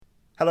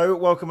Hello,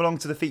 welcome along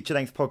to the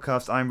feature-length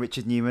podcast. I'm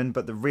Richard Newman,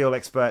 but the real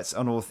experts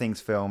on all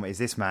things film is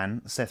this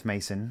man, Seth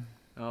Mason.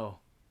 Oh,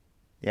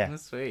 Yeah.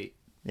 that's sweet.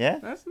 Yeah?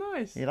 That's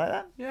nice. You like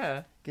that?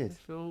 Yeah. Good. I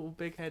feel all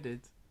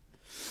big-headed.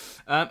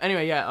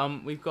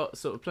 We've got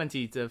sort of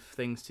plenty of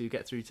things to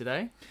get through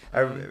today.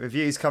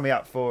 Reviews coming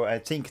up for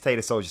Tinker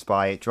Tailor Soldier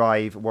Spy,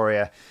 Drive,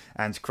 Warrior,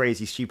 and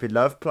Crazy Stupid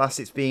Love. Plus,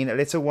 it's been a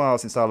little while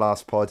since our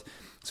last pod,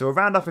 so we'll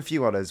round up a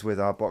few others with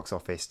our box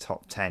office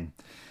top 10.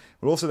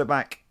 We'll also look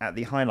back at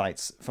the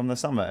highlights from the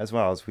summer as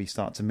well as we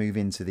start to move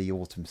into the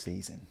autumn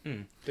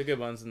season. The good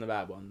ones and the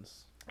bad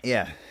ones.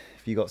 Yeah,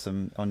 if you got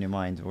some on your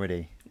mind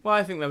already. Well,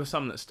 I think there were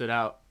some that stood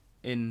out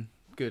in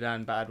good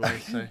and bad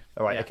ways. So.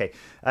 All right, yeah. okay.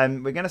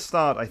 We're going to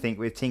start, I think,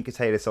 with Tinker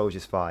Tailor Soldier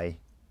Spy,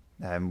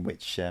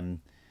 which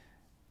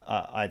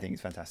I think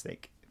is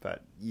fantastic.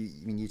 But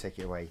you take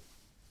it away.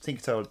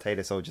 Tinker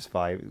Tailor Soldier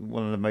Spy,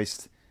 one of the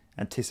most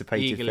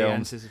anticipated Eagerly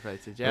films.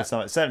 anticipated, yeah.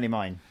 Well, certainly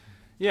mine.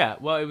 Yeah,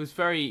 well, it was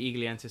very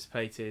eagerly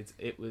anticipated.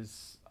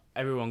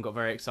 Everyone got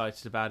very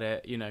excited about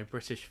it. You know,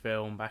 British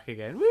film back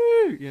again.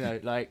 Woo! You know,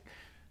 like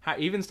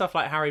even stuff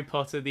like Harry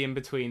Potter, The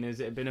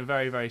Inbetweeners. It had been a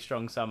very, very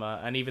strong summer,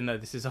 and even though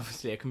this is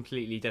obviously a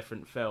completely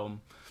different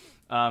film,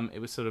 it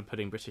was sort of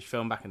putting British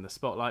film back in the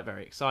spotlight.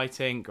 Very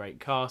exciting,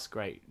 great cast,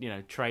 great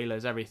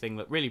trailers, everything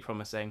looked really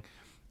promising,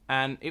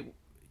 and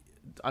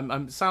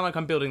I sound like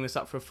I'm building this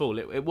up for a fool.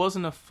 It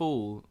wasn't a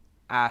fool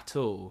at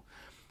all.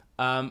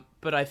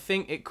 But I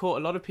think it caught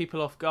a lot of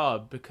people off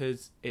guard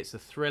because it's a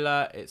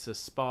thriller, it's a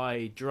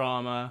spy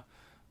drama.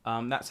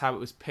 That's how it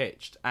was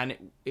pitched, and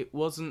it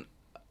wasn't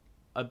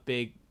a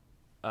big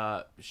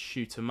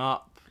shoot 'em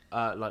up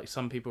like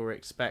some people were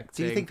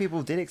expecting. Do you think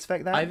people did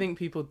expect that? I think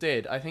people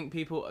did.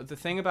 The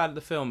thing about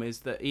the film is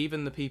that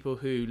even the people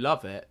who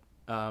love it,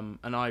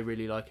 and I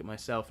really like it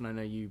myself, and I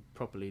know you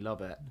properly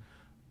love it,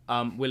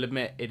 will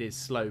admit it is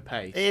slow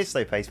paced. It is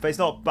slow paced, but it's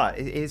not. But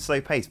it is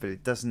slow paced, but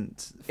it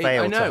doesn't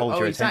fail to hold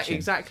your attention.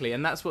 Exactly,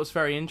 and that's what's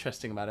very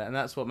interesting about it, and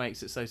that's what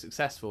makes it so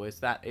successful. Is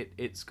that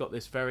it's got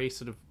this very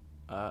sort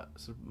of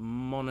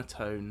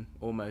monotone,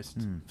 almost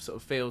sort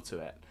of feel to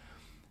it.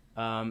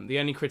 The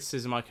only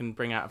criticism I can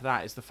bring out of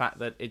that is the fact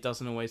that it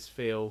doesn't always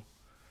feel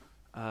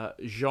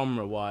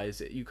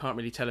genre-wise. You can't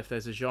really tell if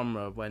there's a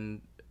genre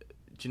when.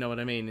 Do you know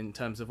what I mean? In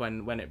terms of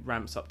when it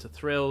ramps up to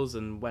thrills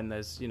and when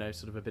there's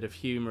sort of a bit of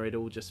humour, it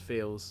all just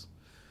feels.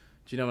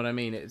 Do you know what I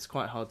mean? It's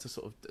quite hard to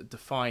sort of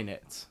define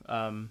it.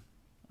 I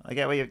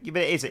get what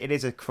but it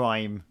is a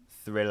crime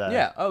thriller.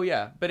 Yeah. Oh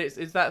yeah. But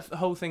it's that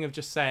whole thing of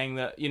just saying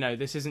that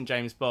this isn't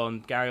James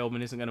Bond. Gary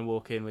Oldman isn't going to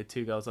walk in with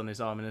two girls on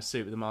his arm in a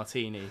suit with a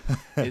martini.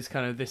 It's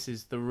kind of this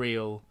is the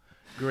real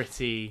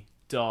gritty,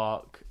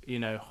 dark,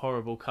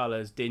 horrible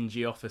colours,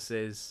 dingy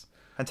offices.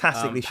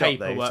 Fantastically shot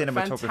though.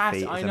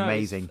 Cinematography is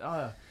amazing.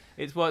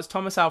 It's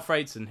Thomas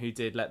Alfredson who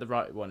did Let the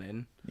Right One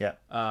In. Yeah.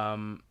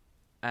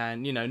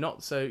 And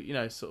not so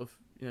sort of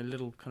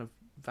little kind of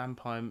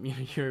vampire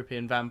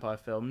European vampire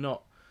film,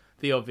 not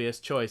the obvious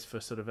choice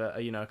for sort of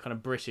a kind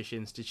of British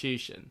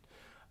institution.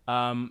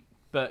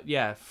 But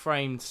yeah,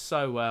 framed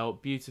so well,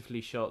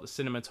 beautifully shot. The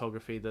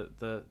cinematography,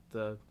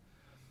 the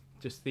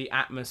just the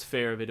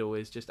atmosphere of it all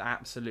is just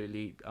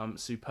absolutely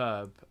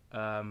superb.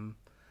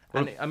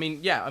 And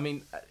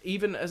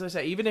even as I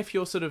say, even if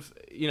you're sort of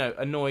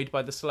annoyed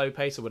by the slow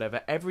pace or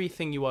whatever,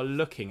 everything you are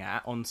looking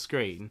at on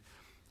screen,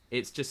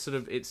 it's just sort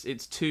of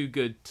it's too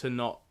good to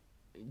not.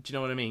 Do you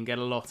know what I mean? Get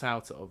a lot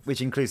out of.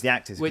 Which includes the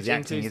actors. Which the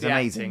acting is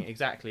amazing.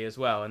 Exactly as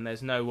well. And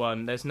there's no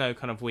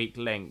kind of weak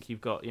link.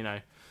 You've got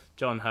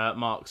John Hurt,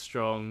 Mark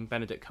Strong,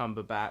 Benedict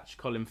Cumberbatch,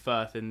 Colin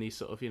Firth in these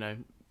sort of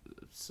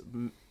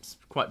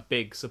quite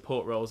big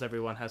support roles.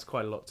 Everyone has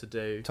quite a lot to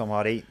do. Tom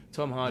Hardy,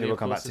 who we'll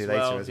come back to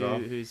later as well,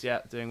 who's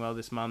doing well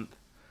this month.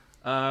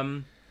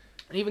 And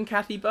even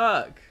Kathy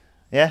Burke,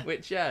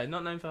 which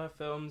not known for her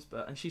films,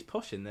 and she's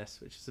posh in this,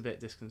 which is a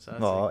bit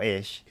disconcerting. Well,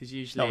 ish. Because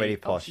usually not really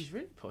posh. She's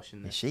really posh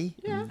in this. Is she?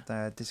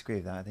 Yeah. Disagree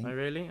with that. I think. Oh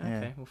really? Okay.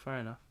 Yeah. Well, fair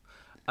enough.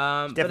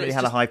 She definitely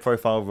had a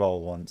high-profile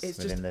role once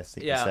within the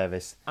Secret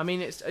Service. I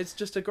mean, it's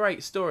just a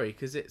great story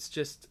because it's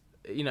just.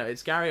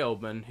 It's Gary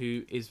Oldman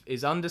who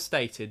is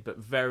understated but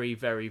very,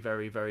 very,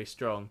 very, very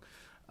strong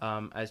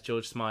as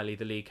George Smiley,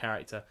 the lead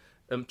character,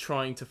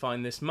 trying to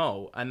find this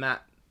mole, and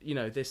that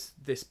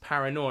this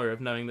paranoia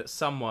of knowing that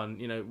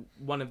someone,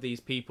 one of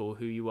these people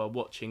who you are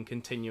watching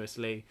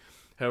continuously,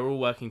 who are all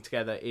working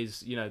together,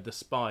 is the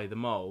spy, the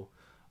mole.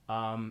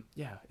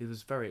 It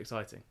was very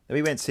exciting.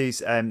 We went to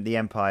the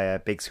Empire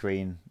big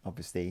screen,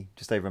 obviously,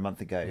 just over a month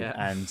ago,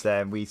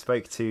 and we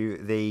spoke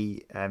to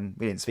we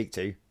didn't speak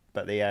to.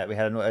 But we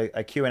had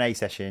a Q&A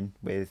session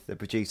with the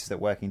producers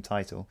at Working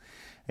Title.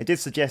 It did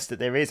suggest that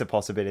there is a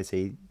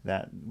possibility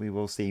that we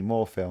will see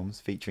more films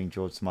featuring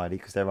George Smiley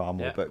because there are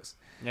more books.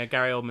 Yeah,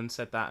 Gary Oldman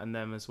said that and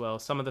them as well.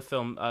 Some of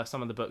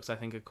the books I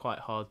think are quite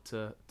hard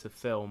to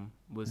film.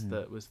 Was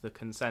the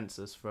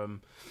consensus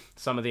from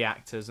some of the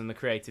actors and the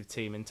creative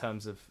team in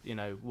terms of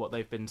what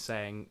they've been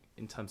saying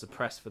in terms of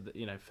press for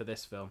for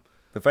this film.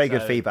 But very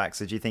good feedback.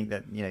 So do you think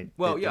that there'll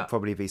Well,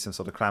 probably be some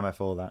sort of clamour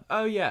for that?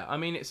 Oh yeah, I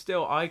mean, it's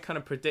still. I kind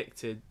of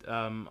predicted.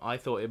 I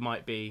thought it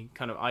might be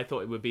I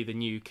thought it would be the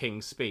new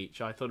King's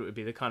Speech. I thought it would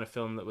be the kind of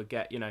film that would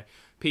get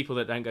people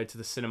that don't go to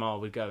the cinema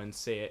would go and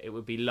see it. It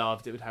would be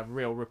loved. It would have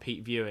real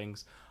repeat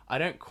viewings. I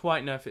don't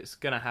quite know if it's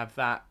going to have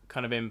that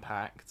kind of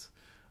impact.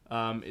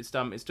 It's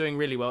doing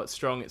really well. It's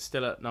strong. It's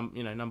still at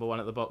number one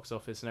at the box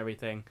office and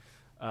everything.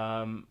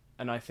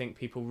 And I think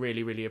people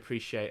really, really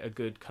appreciate a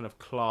good kind of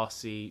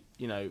classy,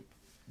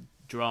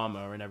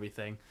 drama and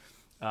everything.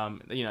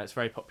 It's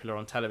very popular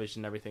on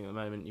television and everything at the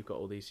moment. You've got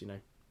all these,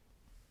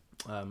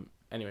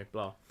 anyway,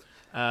 blah.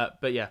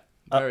 But yeah,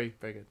 very,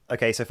 very good.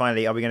 Okay, so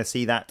finally, are we going to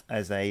see that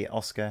as a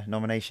Oscar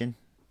nomination?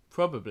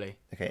 Probably.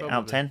 Okay, probably.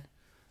 out of 10?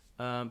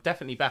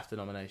 Definitely BAFTA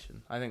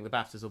nomination. I think the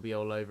BAFTAs will be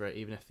all over it,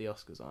 even if the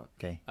Oscars aren't.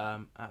 Okay.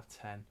 Out of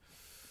 10.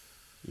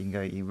 You can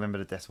go. You remember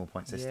the decimal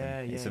point system?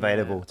 Yeah, it's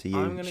available to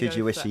you. Should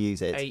you wish to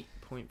use it?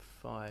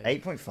 8.5.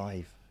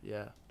 8.5.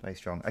 Yeah. Very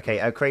strong.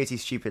 Okay, Crazy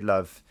Stupid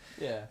Love.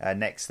 Yeah.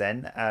 Next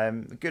then.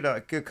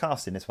 Good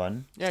cast in this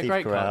one. Yeah, Steve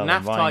great Carell cast. and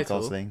Naff Ryan title.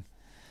 Gosling.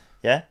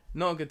 Yeah.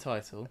 Not a good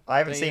title. I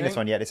haven't seen this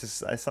one yet. This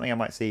is something I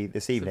might see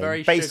this evening.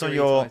 Very based on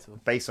your title.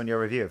 based on your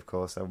review, of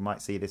course. I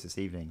might see this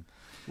evening.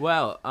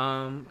 Well,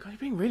 God, you're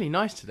being really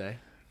nice today.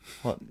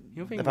 What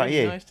You're being about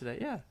really you? nice today.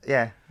 Yeah.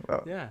 Yeah.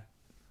 Well. Yeah.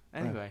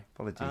 Anyway,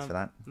 apologies for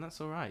that.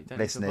 That's all right. Don't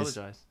Listeners. need to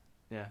apologise.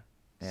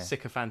 Yeah.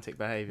 Sycophantic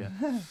behaviour.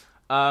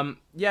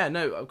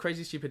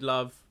 Crazy Stupid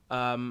Love.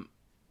 A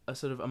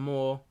sort of a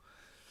more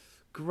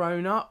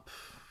grown up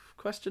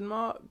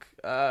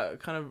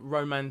kind of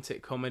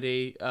romantic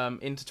comedy,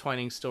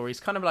 intertwining stories,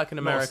 kind of like an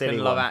American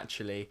Love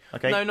Actually.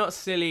 Okay. No, not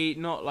silly,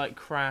 not like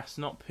crass,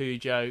 not poo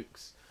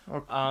jokes.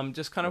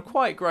 Just kind of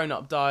quite grown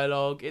up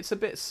dialogue. It's a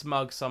bit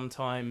smug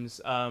sometimes.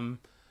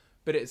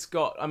 But it's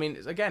got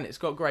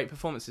great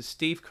performances.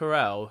 Steve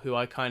Carell, who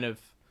I kind of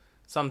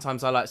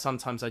sometimes I like,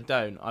 sometimes I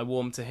don't. I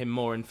warm to him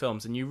more in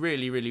films, and you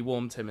really, really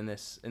warm to him in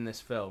this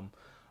film.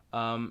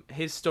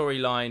 His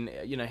storyline,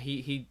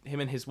 him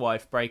and his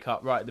wife break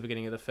up right at the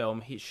beginning of the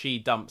film. She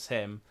dumps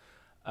him,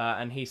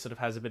 and he sort of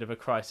has a bit of a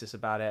crisis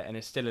about it, and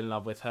is still in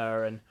love with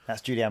her. And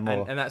that's Julianne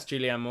Moore. And that's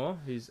Julianne Moore,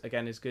 who's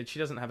again is good. She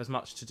doesn't have as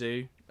much to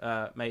do,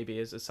 maybe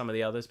as some of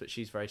the others, but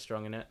she's very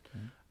strong in it.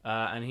 Mm.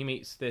 And he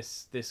meets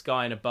this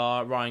guy in a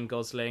bar, Ryan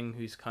Gosling,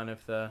 who's kind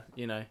of the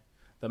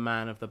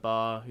man of the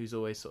bar, who's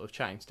always sort of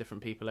chatting to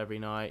different people every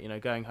night,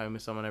 going home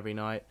with someone every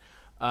night,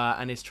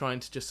 and is trying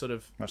to just sort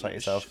of much like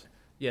yourself.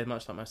 Yeah,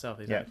 much like myself,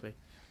 exactly.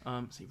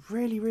 Yeah. So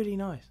really, really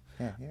nice.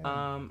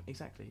 Yeah.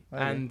 Exactly.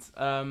 Really.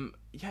 And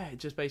it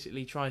just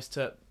basically tries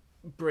to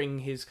bring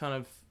his kind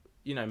of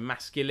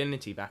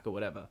masculinity back or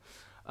whatever.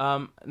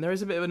 And there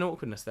is a bit of an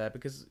awkwardness there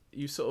because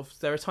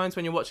there are times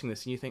when you're watching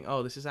this and you think,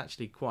 oh, this is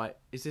actually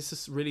is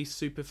this a really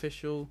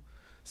superficial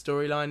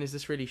storyline? Is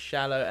this really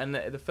shallow? And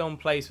the film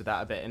plays with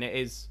that a bit, and it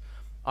is,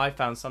 I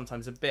found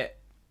sometimes a bit,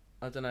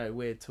 I don't know,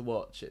 weird to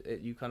watch.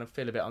 You kind of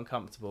feel a bit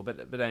uncomfortable,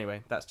 but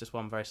anyway, that's just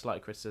one very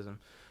slight criticism.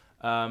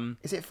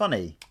 Is it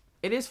funny?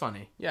 It is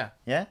funny, yeah.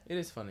 Yeah? It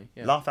is funny,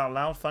 yeah. Laugh out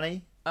loud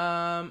funny?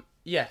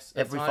 Yes.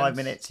 Every 5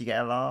 minutes you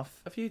get a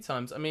laugh? A few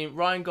times. I mean,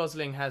 Ryan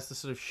Gosling has the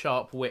sort of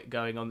sharp wit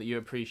going on that you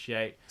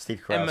appreciate.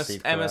 Steve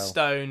Carell. Emma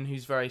Stone,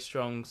 who's very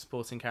strong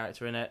supporting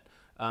character in it,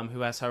 who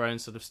has her own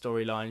sort of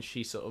storyline.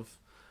 She sort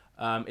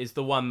of is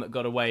the one that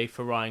got away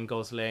for Ryan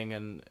Gosling,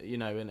 and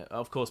and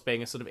of course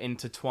being a sort of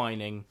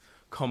intertwining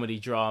comedy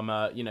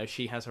drama,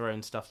 she has her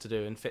own stuff to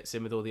do and fits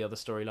in with all the other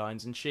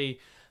storylines, and she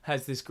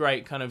has this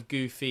great kind of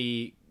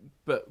goofy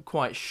but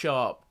quite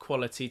sharp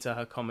quality to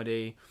her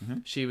comedy. Mm-hmm.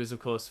 She was, of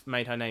course,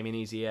 made her name in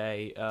Easy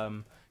A,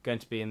 going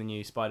to be in the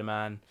new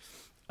Spider-Man.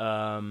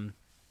 So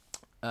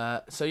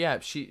yeah,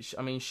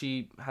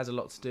 she has a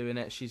lot to do in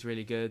it. She's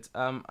really good.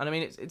 And I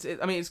mean,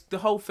 it's the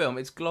whole film.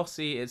 It's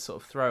glossy. It's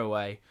sort of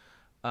throwaway.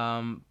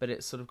 But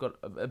it's sort of got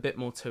a bit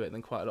more to it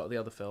than quite a lot of the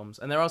other films.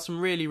 And there are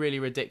some really, really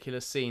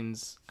ridiculous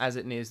scenes as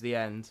it nears the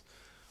end,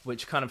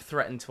 which kind of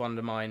threaten to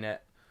undermine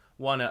it.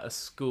 One at a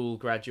school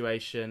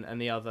graduation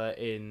and the other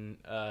in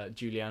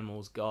Julianne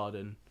Moore's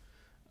garden,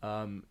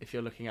 if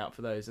you're looking out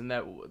for those. And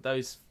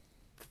those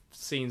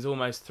scenes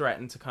almost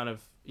threaten to kind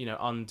of,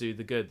 undo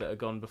the good that had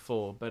gone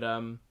before. But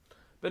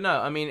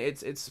no, I mean,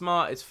 it's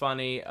smart, it's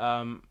funny,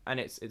 and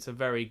it's a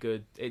very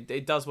good...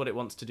 It does what it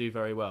wants to do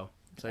very well.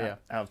 So yeah,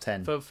 out of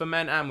 10 for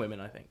men and women,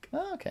 I think.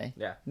 Oh, okay.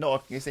 Yeah.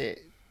 Is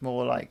it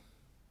more like,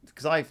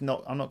 because I'm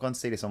not going to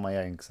see this on my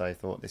own because I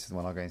thought this is the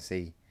one I'll go and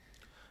see.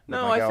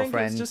 No, I think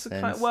it's just a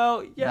kind of,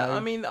 I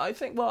mean, I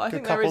think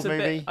there is a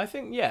bit. I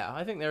think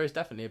there is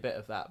definitely a bit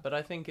of that, but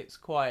I think it's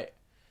quite.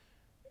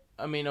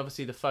 I mean,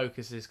 obviously the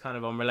focus is kind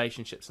of on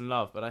relationships and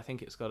love, but I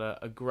think it's got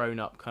a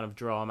grown-up kind of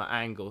drama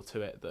angle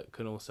to it that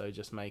can also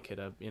just make it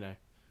a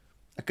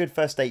good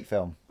first date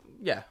film.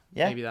 Yeah,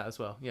 maybe that as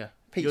well. Yeah.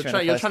 You're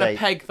trying to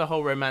peg the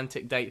whole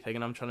romantic date thing,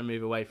 and I'm trying to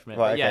move away from it.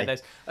 Right, but yeah, okay.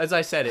 as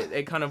I said,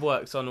 it kind of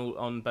works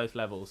on both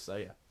levels. So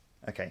yeah.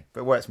 Okay,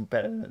 but it works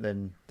better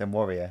than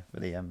Warrior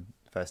for the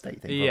first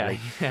date thing. Probably.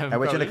 Yeah. Which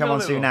we're going to come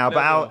on to now.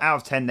 But out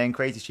of 10, then,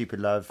 Crazy Stupid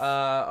Love.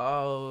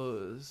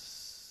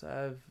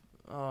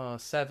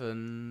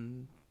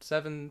 seven,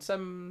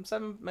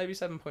 maybe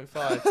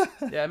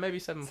 7.5. Yeah, maybe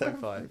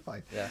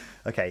 7.5. Yeah.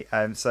 Okay.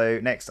 So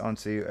next on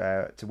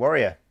to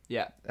Warrior.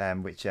 Yeah.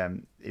 Which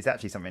is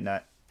actually something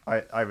that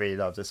I really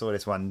loved. I saw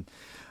this one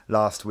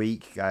last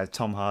week.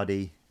 Tom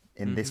Hardy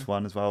in this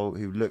one as well,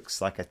 who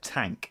looks like a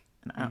tank,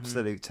 an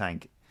absolute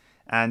tank.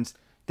 And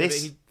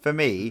this, for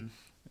me,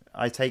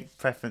 I take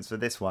preference for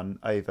this one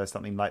over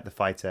something like The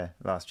Fighter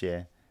last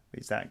year.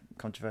 Is that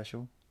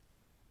controversial?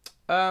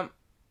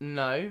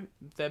 No,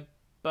 they're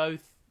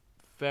both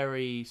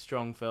very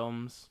strong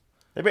films.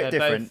 They're a bit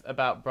different. Both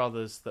about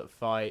brothers that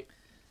fight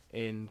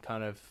in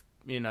kind of,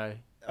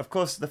 Of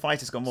course, The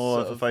Fighter's got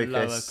more of a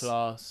focus. Lower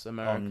class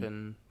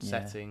American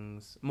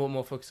settings.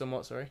 More focus on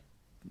what? Sorry.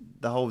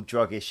 The whole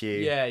drug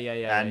issue. Yeah.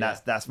 And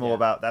that's more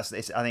about I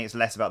think it's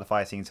less about the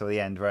fighting until the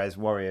end, whereas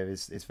Warrior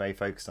is very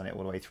focused on it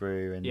all the way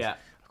through. And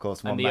of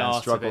course, one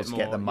man struggles to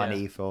get the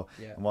money for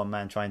and one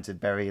man trying to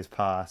bury his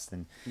past.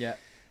 And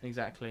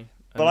exactly.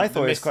 But I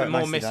thought it was quite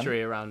more nicely mystery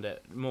done. around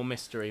it, more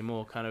mystery,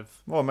 more kind of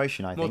more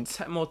emotion. I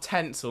think more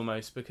tense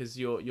almost, because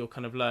you're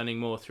kind of learning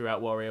more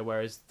throughout Warrior,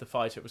 whereas The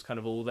Fighter, it was kind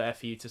of all there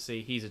for you to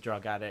see. He's a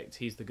drug addict.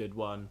 He's the good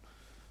one.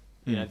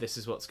 This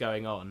is what's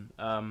going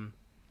on.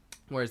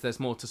 Whereas there's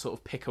more to sort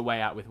of pick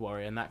away at with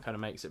Warrior, and that kind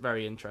of makes it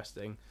very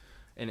interesting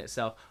in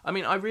itself. I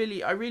mean, I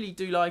really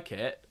do like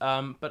it,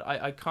 but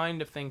I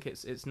kind of think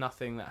it's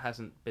nothing that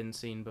hasn't been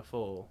seen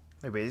before.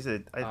 Maybe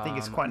I think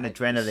it's quite an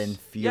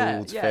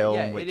adrenaline-fueled film.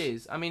 Yeah, it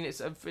is. I mean,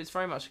 it's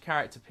very much a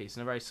character piece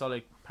and a very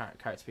solid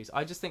character piece.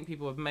 I just think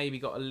people have maybe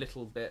got a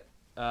little bit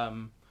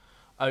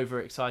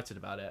overexcited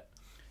about it.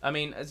 I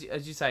mean, as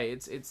you say,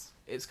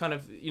 it's kind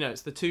of,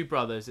 it's the two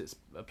brothers. It's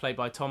played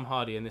by Tom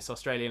Hardy and this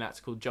Australian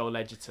actor called Joel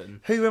Edgerton.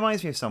 Who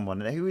reminds me of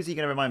someone? Who is he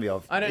going to remind me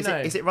of? I don't know.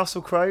 Is it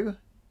Russell Crowe?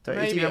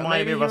 Maybe he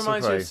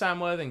reminds you of Sam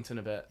Worthington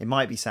a bit. It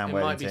might be Sam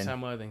Worthington. It might be Sam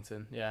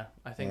Worthington. Yeah,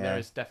 I think there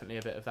is definitely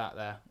a bit of that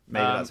there.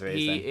 Maybe that's what it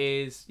is. He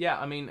is. Yeah,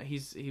 I mean, he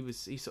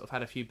sort of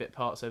had a few bit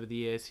parts over the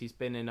years. He's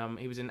been in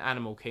he was in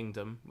Animal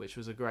Kingdom, which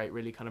was a great,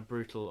 really kind of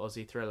brutal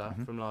Aussie thriller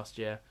from last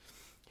year.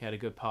 He had a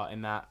good part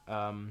in that.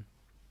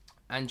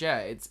 And yeah,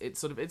 it's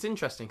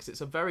interesting because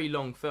it's a very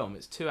long film.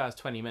 It's 2 hours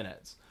 20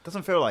 minutes.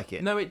 Doesn't feel like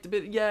it. No,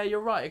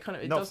 you're right. It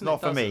kind of doesn't. Not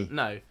for me.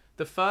 No.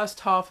 The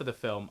first half of the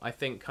film, I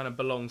think, kind of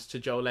belongs to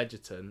Joel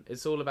Edgerton.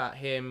 It's all about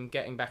him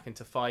getting back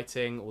into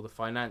fighting, all the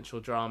financial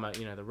drama,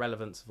 the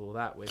relevance of all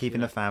that. With keeping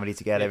the family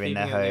together in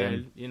their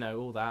home.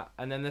 All that.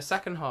 And then the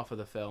second half of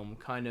the film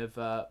kind of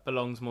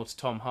belongs more to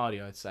Tom Hardy,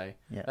 I'd say.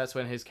 Yeah. That's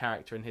when his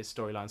character and his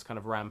storylines kind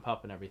of ramp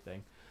up and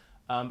everything.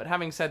 But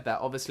having said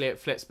that, obviously it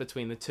flips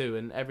between the two,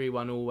 and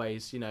everyone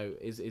always,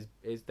 is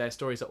their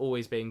stories are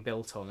always being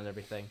built on and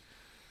everything.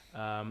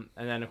 And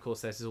then, of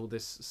course, there's all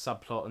this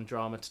subplot and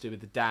drama to do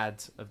with the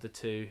dad of the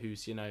two,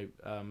 who's been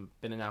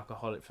an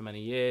alcoholic for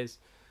many years,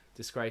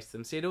 disgraced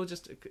them. See, it all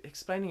just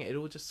explaining it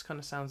all just kind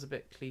of sounds a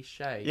bit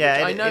cliche.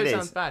 Yeah, I know it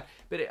sounds is bad,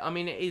 but it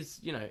is,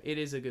 it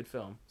is a good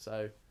film.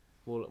 So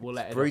we'll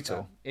let it.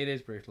 Brutal. It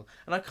is brutal,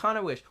 and I kind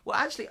of wish. Well,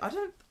 actually,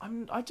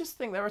 I just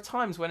think there are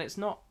times when it's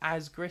not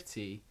as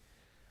gritty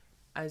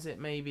as it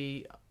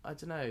maybe, I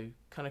don't know,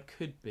 kind of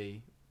could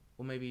be,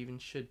 or maybe even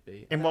should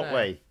be. In what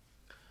way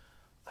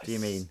do you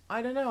mean?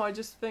 I don't know. I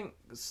just think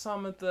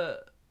some of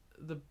the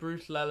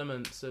brutal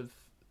elements of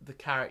the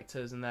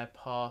characters and their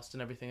past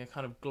and everything are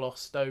kind of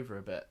glossed over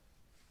a bit,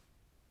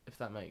 if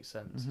that makes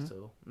sense at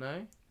all.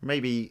 No?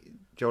 Maybe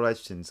Joel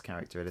Edgerton's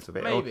character a little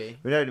bit. Maybe.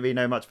 We don't really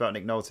know much about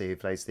Nick Nolte, who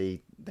plays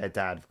their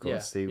dad, of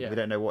course. We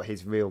don't know what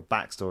his real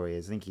backstory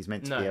is. I think he's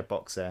meant to be a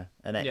boxer,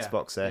 an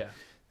ex-boxer,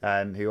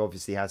 who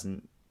obviously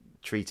hasn't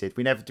treated.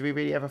 Do we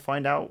really ever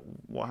find out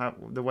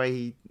the way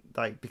he,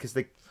 because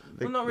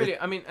well, not really.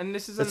 I mean, and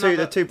this is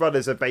the two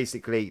brothers are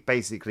basically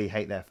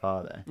hate their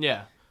father.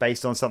 Yeah.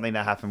 Based on something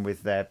that happened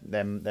with their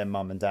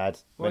mum and dad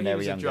when they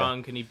were younger. He was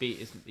drunk and he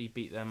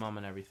beat their mum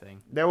and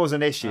everything. There was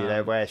an issue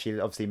there where she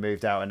obviously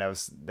moved out, and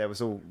there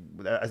was all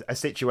a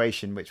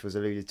situation which was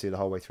alluded to the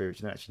whole way through,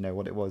 which you don't actually know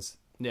what it was.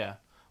 Yeah.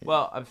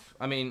 Well,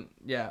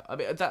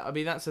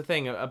 that's the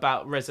thing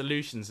about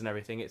resolutions and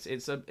everything.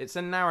 It's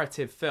a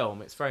narrative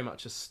film. It's very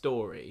much a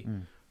story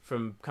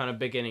from kind of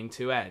beginning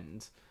to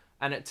end.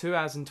 And at 2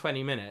 hours and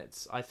 20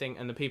 minutes, I think,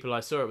 and the people I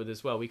saw it with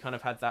as well, we kind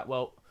of had that,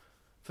 well,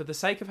 for the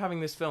sake of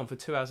having this film for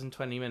 2 hours and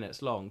 20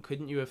 minutes long,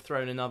 couldn't you have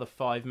thrown another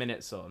 5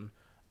 minutes on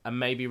and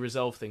maybe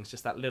resolve things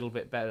just that little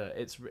bit better?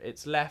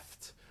 It's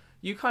left...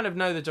 You kind of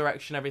know the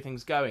direction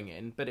everything's going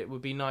in, but it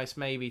would be nice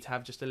maybe to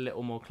have just a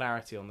little more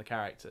clarity on the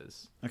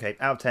characters. Okay,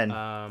 out of 10,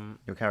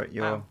 your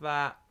character... Out of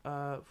that,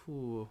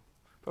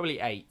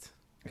 probably 8.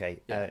 Okay,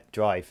 yeah.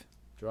 Drive.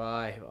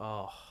 Drive.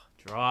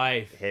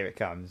 Here it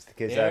comes.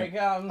 Because Here it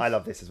comes. I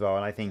love this as well,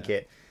 and I think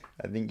I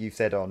think you've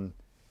said on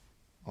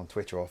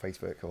Twitter or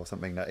Facebook or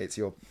something that it's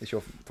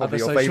probably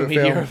your favourite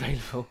film.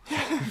 Available.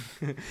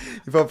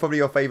 Probably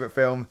your favourite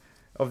film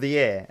of the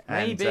year.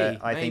 Maybe. And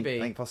I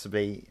think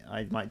possibly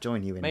I might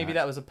join you in maybe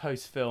that was a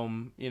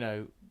post-film,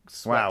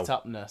 swept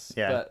upness.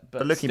 Yeah.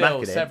 But looking still,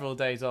 back at it, several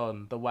days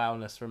on, the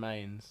wowness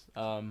remains.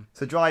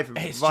 So Drive,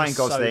 Ryan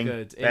Gosling so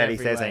good barely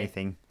says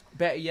anything.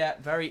 Better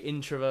yet, very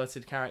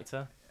introverted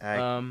character.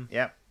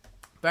 Yeah.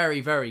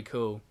 Very, very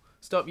cool.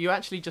 Stop! You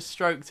actually just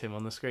stroked him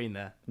on the screen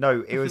there.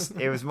 No, it was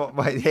more.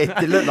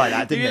 It looked like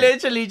that, didn't you it?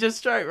 literally just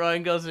stroked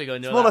Ryan Gosling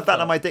on your. It's more the fact laptop.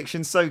 that my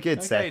diction's so good,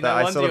 Okay, Seth, no that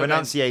I wonder sort of you're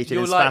enunciated going-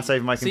 and you're spat like-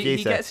 over my See, computer.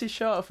 he gets his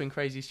shirt off in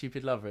Crazy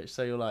Stupid Lover, Rich,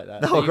 so you're like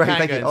that. Oh, So you great, can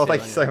thank go you. and Oh, sit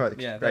thank on you so it. much.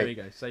 Yeah, Great. there we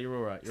go. So you're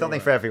all right. You're Something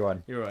all for right.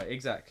 everyone. You're right,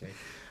 exactly.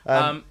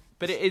 Um,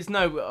 But it is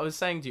no. I was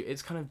saying to you,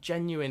 it's kind of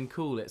genuine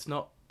cool. It's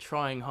not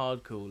trying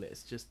hard cool.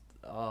 It's just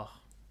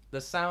the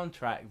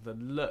soundtrack, the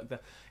look.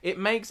 It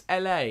makes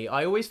LA.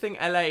 I always think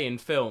LA in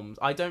films.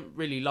 I don't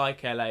really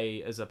like LA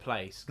as a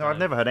place. No, I've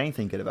never heard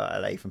anything good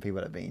about LA from people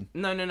that have been.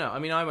 No. I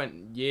mean, I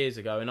went years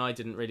ago and I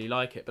didn't really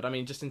like it. But I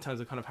mean, just in terms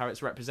of kind of how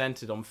it's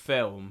represented on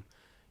film,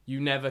 you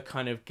never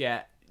kind of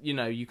get. You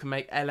know, you can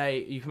make LA,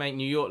 you can make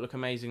New York look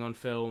amazing on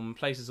film,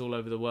 places all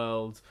over the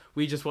world.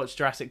 We just watched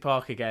Jurassic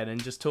Park again,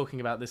 and just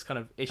talking about this kind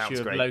of issue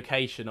of great.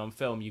 location on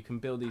film, you can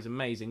build these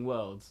amazing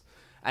worlds.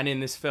 And in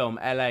this film,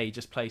 LA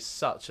just plays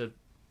such a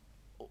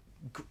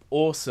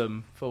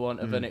awesome, for want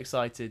of an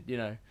excited,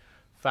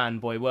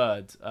 fanboy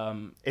word.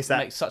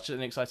 Makes such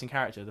an exciting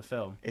character of the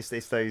film. It's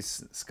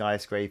those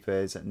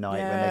skyscrapers at night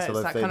when Yeah, they sort it's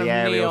of that do kind the of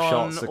aerial neon,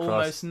 shots across.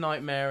 almost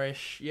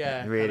nightmarish.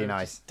 Yeah, Really kind of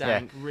nice. just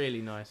dank,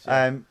 really nice.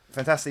 Yeah.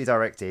 Fantastically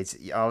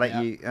directed. I'll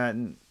let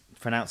you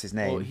pronounce his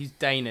name. Well, he's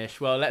Danish.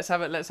 Well, let's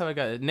have a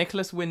go.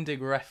 Nicholas Winding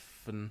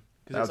Refn,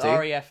 because it's That'll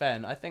do.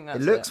 REFN. I think that's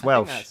it. It looks I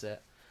Welsh. think that's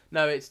it.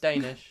 No, it's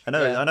Danish. I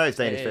know it's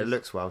Yeah, Danish, but it is.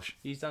 looks Welsh.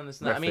 He's done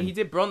this. I mean, Refn. he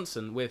did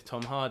Bronson with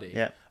Tom Hardy.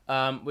 Yeah.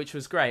 Which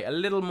was great. A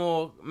little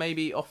more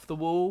maybe off the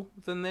wall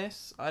than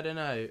this. I don't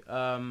know.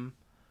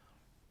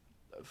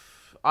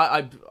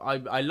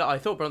 I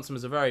thought Bronson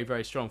was a very,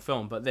 very strong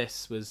film, but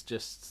this was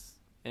just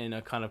in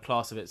a kind of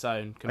class of its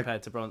own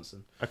compared to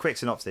Bronson. A quick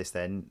synopsis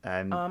then,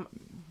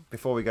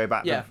 before we go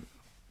back. Yeah.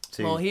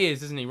 To... Well, he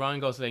is, isn't he? Ryan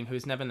Gosling, who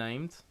is never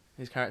named.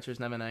 His character is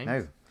never named.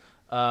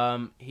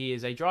 No. He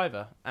is a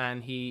driver,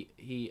 and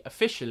he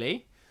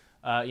officially,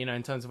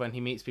 in terms of when he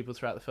meets people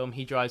throughout the film,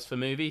 he drives for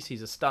movies.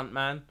 He's a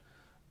stuntman.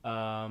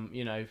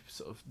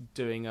 Sort of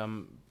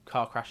doing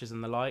car crashes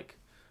and the like.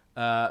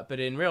 But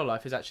in real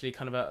life, he's actually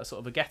kind of a sort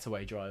of a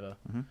getaway driver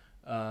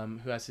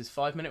who has his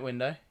 5-minute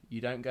window.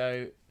 You don't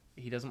go.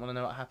 He doesn't want to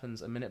know what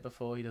happens a minute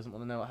before. He doesn't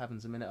want to know what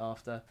happens a minute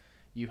after.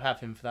 You have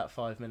him for that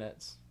 5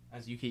 minutes,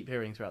 as you keep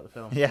hearing throughout the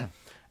film. Yeah.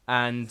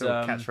 And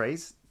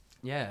catchphrase.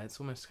 Yeah, it's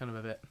almost kind of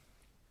a bit.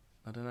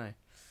 I don't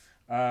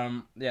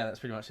know. Yeah, that's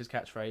pretty much his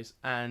catchphrase.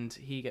 And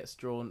he gets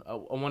drawn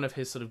on one of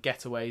his sort of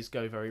getaways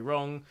go very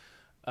wrong.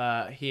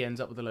 He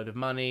ends up with a load of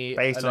money.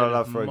 Based on a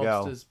love for a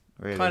girl.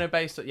 Really? Kind of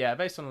based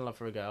on a love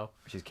for a girl.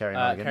 Which is Carey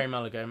Mulligan. Carey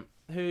Mulligan,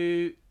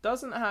 who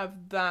doesn't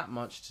have that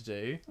much to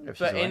do,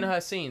 but in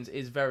her scenes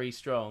is very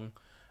strong.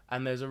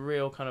 And there's a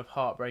real kind of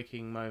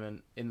heartbreaking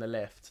moment in the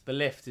lift. The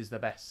lift is the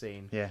best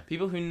scene. Yeah.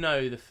 People who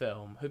know the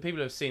film, people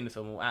who have seen the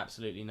film will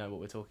absolutely know what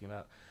we're talking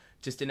about.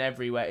 Just in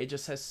every way. It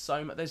just has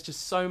so much, there's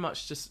just so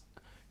much just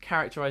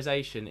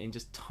characterization in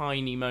just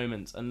tiny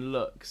moments and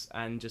looks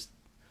and just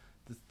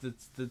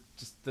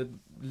the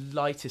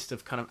lightest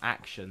of kind of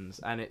actions,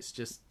 and it's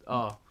just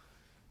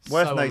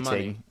worth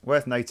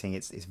noting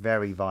it's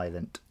very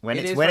violent when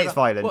it's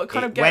violent. Well, it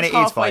kind of gets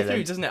halfway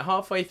through, doesn't it?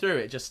 Halfway through,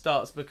 it just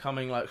starts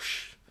becoming like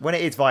when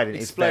it is violent,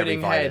 exploding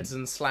it's very violent. heads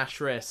and slashed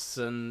wrists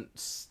and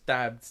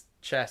stabbed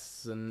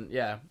chests and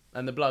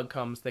the blood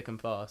comes thick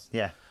and fast.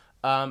 Yeah.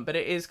 But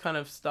it is kind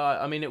of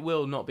style. I mean, it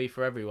will not be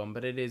for everyone,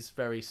 but it is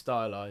very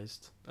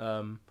stylized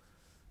and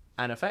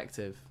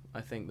effective.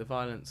 I think the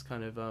violence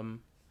kind of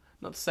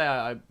not to say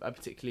I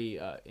particularly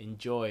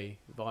enjoy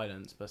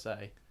violence per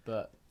se,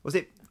 but was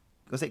it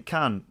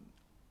Cannes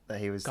that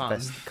he was the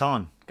best?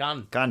 Cannes.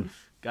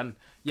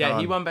 Yeah,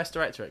 Cannes. he won Best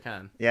Director at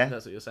Cannes. Yeah,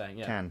 that's what you're saying.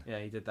 Yeah, Cannes. Yeah,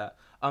 he did that.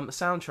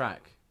 Soundtrack,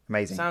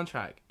 amazing.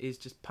 Soundtrack is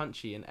just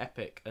punchy and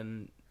epic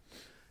and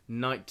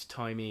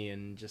night-timey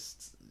and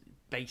just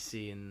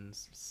bassy and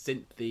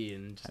synthy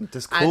and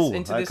just cool.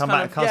 Into this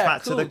comes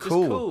back to the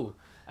cool.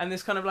 And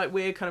this kind of like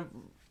weird kind of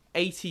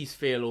 80s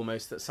feel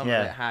almost that some of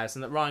it has,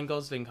 and that Ryan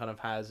Gosling kind of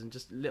has, and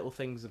just little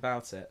things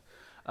about it.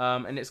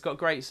 And it's got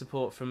great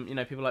support from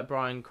people like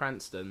Bryan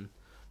Cranston,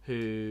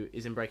 who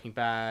is in Breaking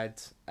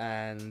Bad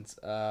and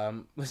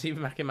was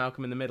even back in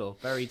Malcolm in the Middle.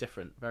 Very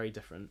different.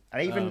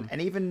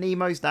 And even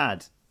Nemo's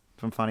dad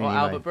from Finding Nemo.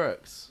 Albert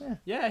Brooks.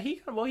 Yeah,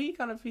 he's a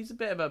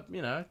bit of a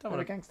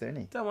a gangster,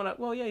 isn't he? Don't want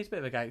to. Well, yeah, he's a bit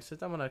of a gangster.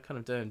 Don't want to kind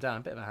of do him down.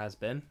 A bit of a has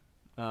been.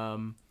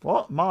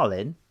 What?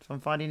 Marlin from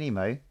Finding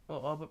Nemo?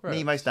 Well, Albert Brooks.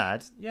 Nemo's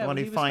dad? Yeah, the one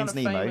who finds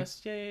kind of Nemo?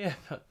 Famous. Yeah.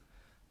 But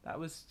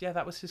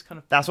that was his kind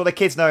of... That's what the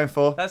kids know him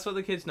for. That's what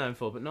the kids know him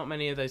for, but not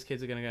many of those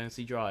kids are going to go and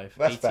see Drive.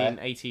 That's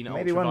 18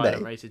 Maybe one day.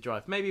 rated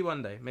Drive. Maybe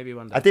one day.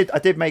 I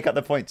did make up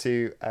the point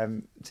to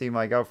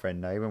my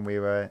girlfriend, though, when we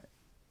were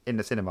in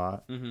the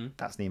cinema. Mm-hmm.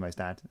 That's Nemo's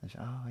dad. And she,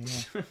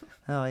 yeah.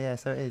 Oh, yeah,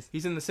 so it is.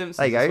 He's in The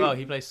Simpsons as well.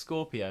 He plays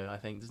Scorpio, I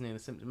think, doesn't he? In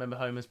The Simpsons. Remember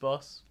Homer's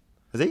boss?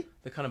 Is he?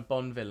 The kind of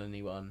Bond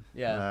villain-y one.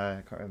 Yeah. No,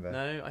 I can't remember.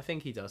 No, I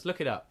think he does.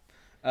 Look it up.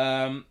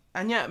 And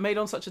yeah, made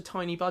on such a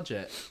tiny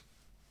budget.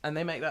 and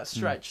they make that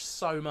stretch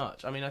so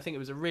much. I mean, I think it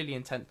was a really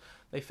intense.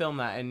 They filmed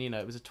that in,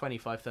 it was a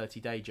 25,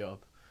 30-day job.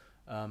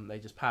 They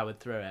just powered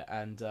through it,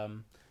 and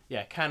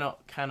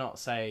cannot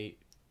say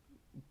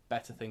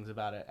better things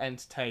about it.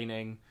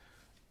 Entertaining,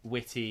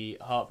 witty,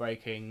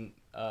 heartbreaking,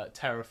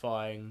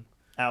 terrifying.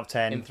 Out of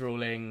 10.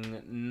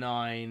 Enthralling.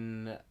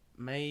 9,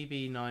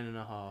 maybe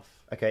 9.5.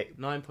 Okay.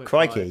 9.5.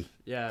 Crikey.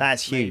 Yeah.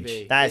 That's huge.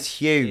 Maybe. That's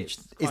huge.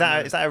 Is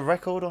that a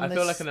record on this? I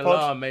feel like an pod?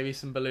 alarm. Maybe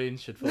some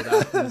balloons should fall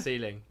down from the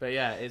ceiling. But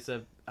yeah, it's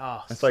a...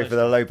 I'm sorry for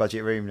the low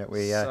budget room that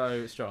we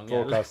so strong.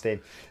 broadcast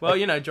in. Well,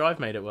 Drive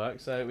made it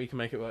work, so we can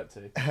make it work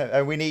too.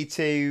 And we need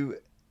to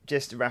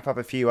just wrap up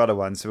a few other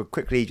ones. So we'll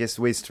quickly just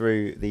whiz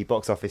through the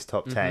box office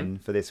top 10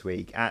 for this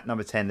week. At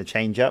number 10, The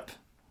Change Up.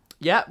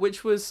 Yeah,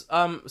 which was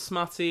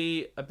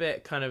smutty, a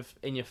bit kind of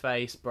in your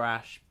face,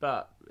 brash,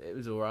 but it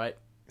was all right.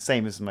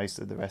 Same as most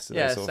of the rest of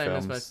those sort of films. Yeah, same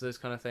as most of those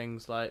kind of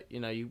things. Like,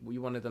 you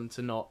wanted them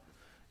to not,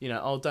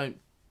 don't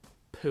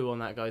poo on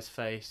that guy's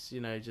face.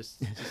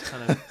 Just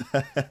kind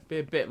of be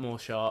a bit more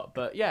sharp.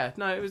 But yeah,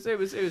 no, it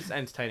was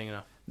entertaining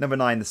enough. Number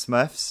 9, The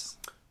Smurfs.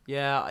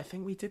 Yeah, I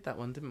think we did that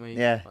one, didn't we?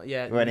 Yeah.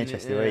 Yeah. You weren't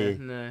interested, were you?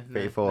 No.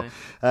 34.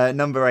 No.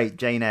 Number 8,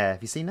 Jane Eyre.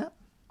 Have you seen that?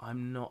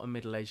 I'm not a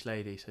middle-aged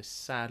lady, so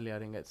sadly I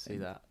didn't get to see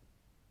that.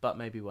 But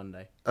maybe one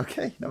day.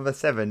 Okay, number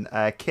 7,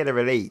 Killer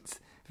Elite.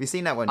 Have you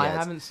seen that one yet? I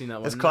haven't seen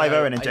that one. It's Clive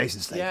Owen and Jason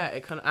Statham.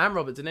 Yeah, and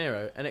Robert De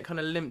Niro, and it kind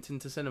of limped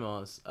into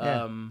cinemas.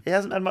 Yeah. He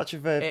hasn't had much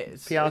of a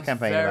PR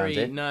campaign around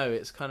it. No,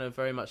 it's kind of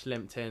very much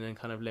limped in and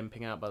kind of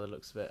limping out by the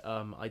looks of it.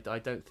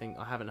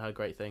 I haven't heard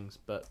great things,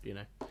 but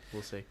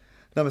we'll see.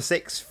 Number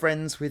 6,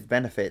 Friends with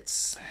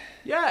Benefits.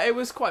 Yeah, it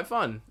was quite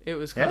fun. It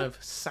was kind of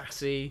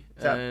sassy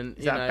is that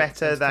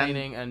better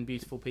entertaining and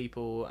beautiful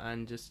people,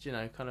 and just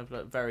kind of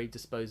like very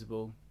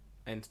disposable,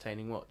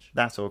 entertaining watch.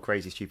 That's all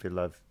Crazy Stupid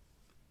Love.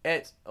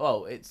 It's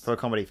for a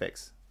comedy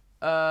fix.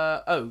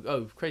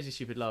 Crazy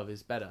Stupid Love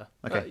is better.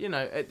 Okay.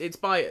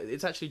 But,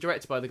 it's actually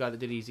directed by the guy that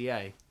did Easy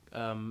A.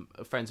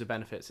 Friends with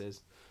Benefits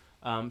is.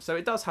 So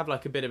it does have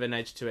like a bit of an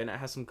edge to it, and it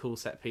has some cool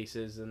set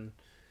pieces, and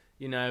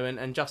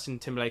and Justin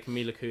Timberlake and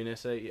Mila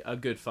Kunis are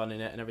good fun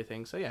in it and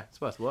everything. So yeah,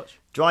 it's worth a watch.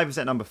 Driver's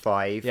at number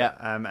 5. Yeah.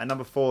 At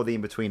number 4, The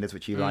In-Betweeners,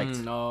 which you liked.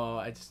 We'll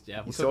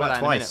talk about that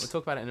twice. We'll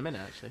talk about it in a minute,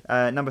 actually.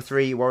 Number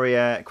 3,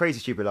 Warrior. Crazy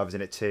Stupid Love is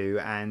in it too,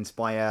 and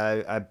by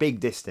a big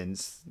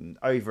distance,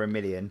 over 1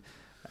 million,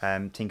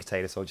 Tinker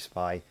Tailor Soldier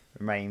Spy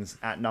remains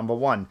at number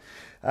 1.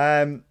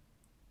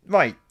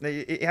 Right,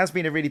 it has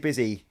been a really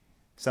busy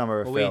summer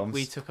of films.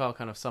 We took our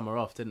kind of summer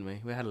off, didn't we?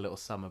 We had a little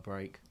summer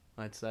break,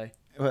 I'd say.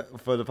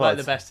 For the pod. Like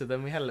the best of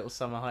them. We had a little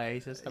summer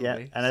hiatus, haven't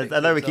we? And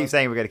although we keep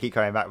saying we're going to keep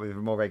coming back with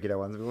more regular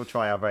ones, we will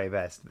try our very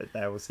best, but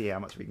we'll see how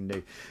much we can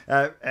do.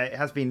 It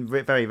has been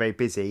very, very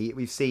busy.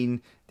 We've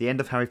seen the end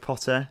of Harry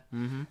Potter,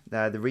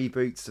 the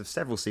reboots of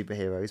several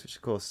superheroes, which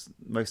of course,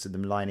 most of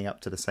them lining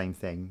up to the same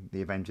thing,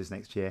 the Avengers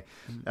next year.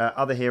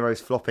 Other heroes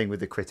flopping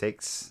with the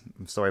critics.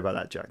 I'm sorry about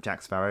that,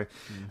 Jack Sparrow.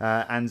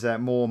 And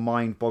more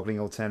mind-boggling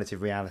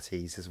alternative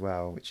realities as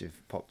well, which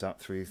have popped up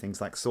through things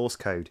like Source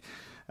Code.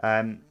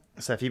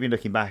 So if you've been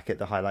looking back at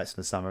the highlights of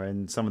the summer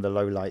and some of the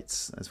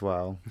lowlights as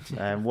well,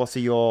 what are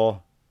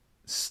your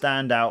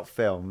standout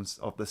films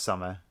of the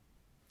summer?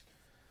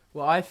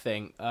 Well, I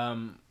think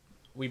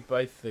we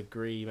both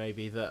agree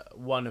maybe that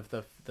one of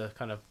the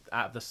kind of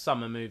out of the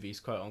summer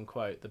movies, quote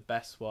unquote, the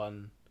best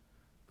one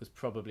was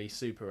probably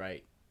Super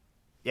 8.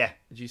 Yeah.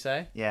 Did you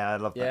say? Yeah, I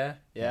love that.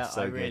 Yeah.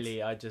 So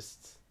I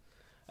just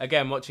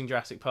again watching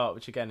Jurassic Park,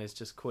 which again is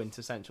just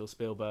quintessential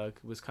Spielberg,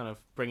 was kind of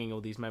bringing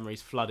all these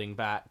memories flooding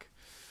back.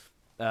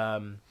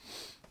 And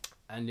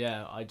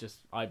yeah,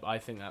 I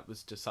think that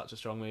was just such a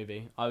strong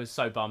movie. I was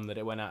so bummed that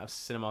it went out of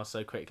cinema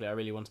so quickly. I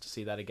really wanted to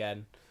see that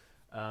again.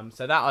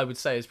 So that I would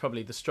say is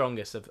probably the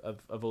strongest of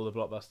all the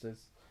blockbusters.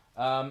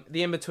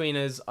 The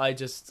In-Betweeners,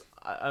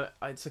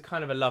 it's a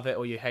kind of a love it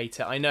or you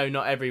hate it. I know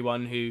not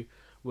everyone who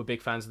were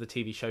big fans of the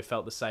TV show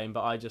felt the same,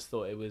 but I just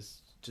thought it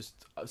was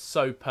just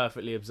so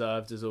perfectly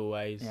observed as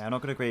always. Yeah, I'm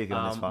not going to agree with you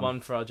on this one.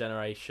 One for our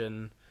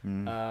generation.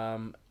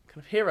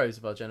 Kind of heroes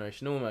of our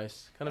generation,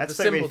 almost. Kind of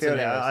the really simpleton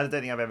heroes. I don't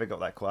think I've ever got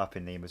that caught up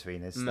in the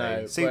In-Betweeners.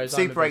 No,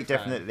 Super 8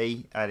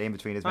 definitely. The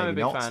In-Betweeners I'm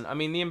maybe a big not. fan. I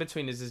mean, the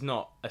In-Betweeners is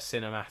not a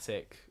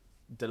cinematic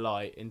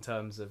delight in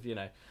terms of,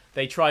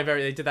 they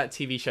did that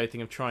TV show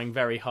thing of trying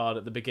very hard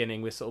at the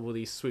beginning with sort of all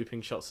these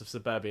swooping shots of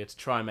suburbia to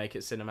try and make it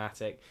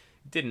cinematic.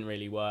 Didn't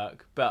really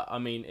work, but I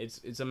mean,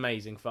 it's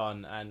amazing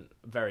fun and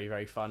very,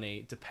 very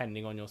funny,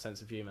 depending on your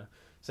sense of humour.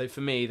 So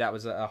for me, that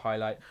was a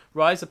highlight.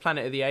 Rise of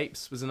Planet of the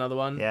Apes was another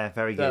one. Yeah,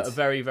 very good. A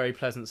very, very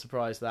pleasant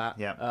surprise, that.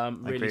 Yeah,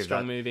 really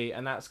strong movie.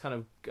 And that's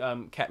kind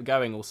of kept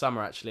going all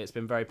summer, actually. It's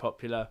been very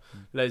popular.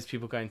 Loads of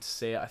people going to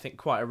see it. I think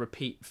quite a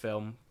repeat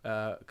film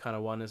kind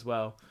of one as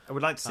well. I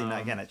would like to see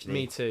that again, actually.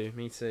 Me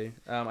too.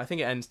 I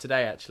think it ends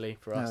today, actually,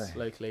 for us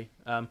locally.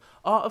 Art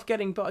of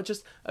Getting By,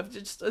 just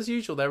as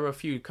usual, there were a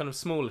few kind of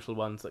small little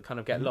ones that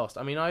kind of get lost.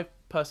 I mean, I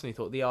personally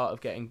thought The Art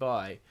of Getting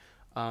By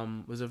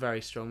was a very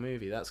strong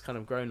movie. That's kind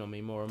of grown on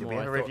me more and more. Did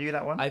we ever review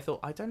that one? I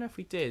don't know if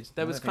we did.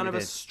 There was kind of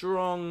a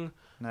strong...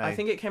 No. I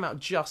think it came out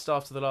just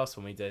after the last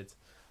one we did.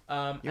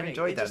 You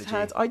enjoyed that, did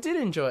you? I did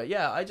enjoy it.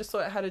 Yeah, I just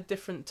thought it had a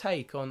different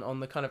take on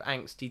the kind of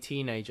angsty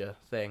teenager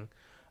thing,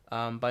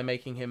 by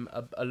making him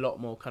a lot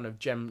more kind of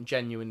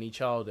genuinely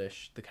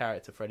childish. The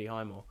character Freddie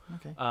Highmore.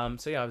 Okay.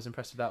 So yeah, I was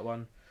impressed with that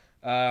one.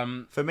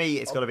 For me,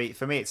 it's got to be.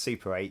 For me, it's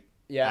Super 8.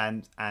 Yeah.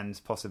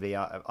 And possibly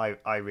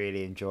I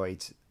really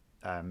enjoyed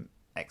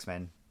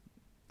X-Men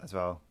as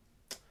well.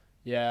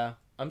 Yeah,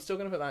 I'm still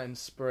gonna put that in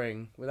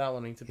spring without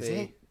wanting to be. Is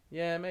it?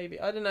 Yeah, maybe.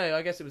 I don't know.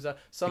 I guess it was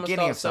summer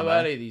Beginning starts of so summer.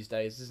 early these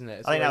days, isn't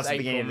it? I think that's the April,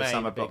 beginning of the May,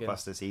 summer big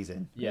blockbuster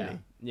season. Yeah, Really.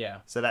 yeah.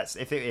 So that's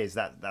if it is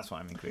that's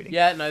what I'm including.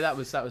 Yeah, no, that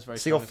was very.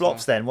 So your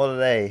flops then? What are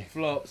they?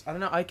 Flops. I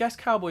don't know. I guess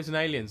Cowboys and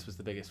Aliens was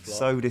the biggest flop.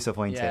 So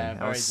disappointing. Yeah,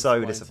 that was very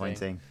so disappointing.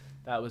 disappointing.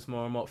 That was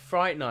more and more.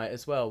 Fright Night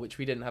as well, which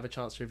we didn't have a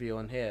chance to review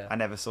on here. I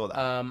never saw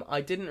that.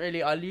 I didn't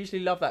really. I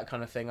usually love that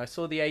kind of thing. I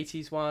saw the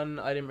 '80s one.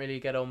 I didn't really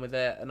get on with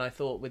it, and I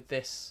thought with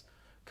this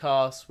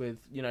cast, with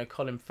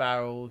Colin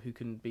Farrell, who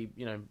can be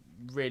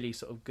really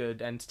sort of good,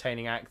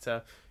 entertaining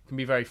actor, can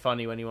be very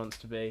funny when he wants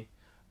to be.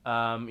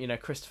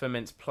 Christopher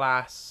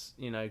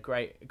Mintz-Plasse,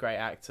 great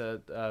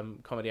actor,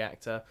 comedy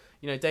actor.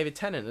 David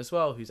Tennant as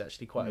well, who's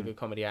actually quite a good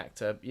comedy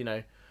actor.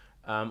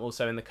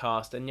 Also in the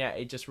cast, and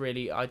it just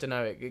really, I don't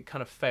know, it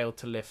kind of failed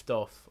to lift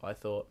off, I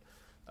thought.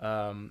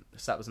 So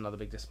that was another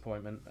big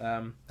disappointment.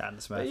 That and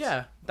the Smurfs. But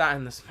yeah, that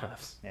and the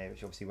Smurfs. Yeah,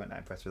 which obviously weren't that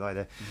impressed with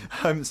either.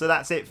 So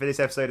that's it for this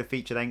episode of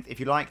Feature Length. If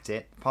you liked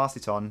it, pass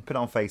it on, put it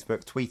on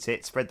Facebook, tweet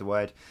it, spread the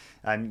word.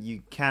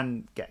 You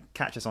can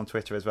catch us on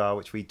Twitter as well,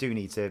 which we do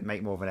need to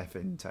make more of an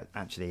effort into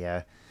actually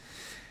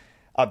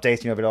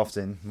updating a bit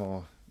often.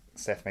 More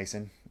Seth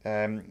Mason.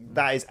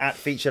 That is at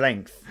Feature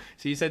Length.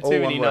 So you said too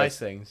many nice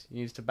things.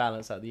 You used to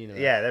balance out the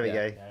universe. Yeah, there we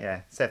go.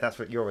 Yeah. Seth, that's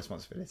your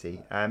responsibility.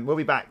 We'll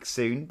be back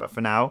soon, but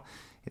for now,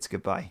 it's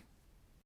goodbye.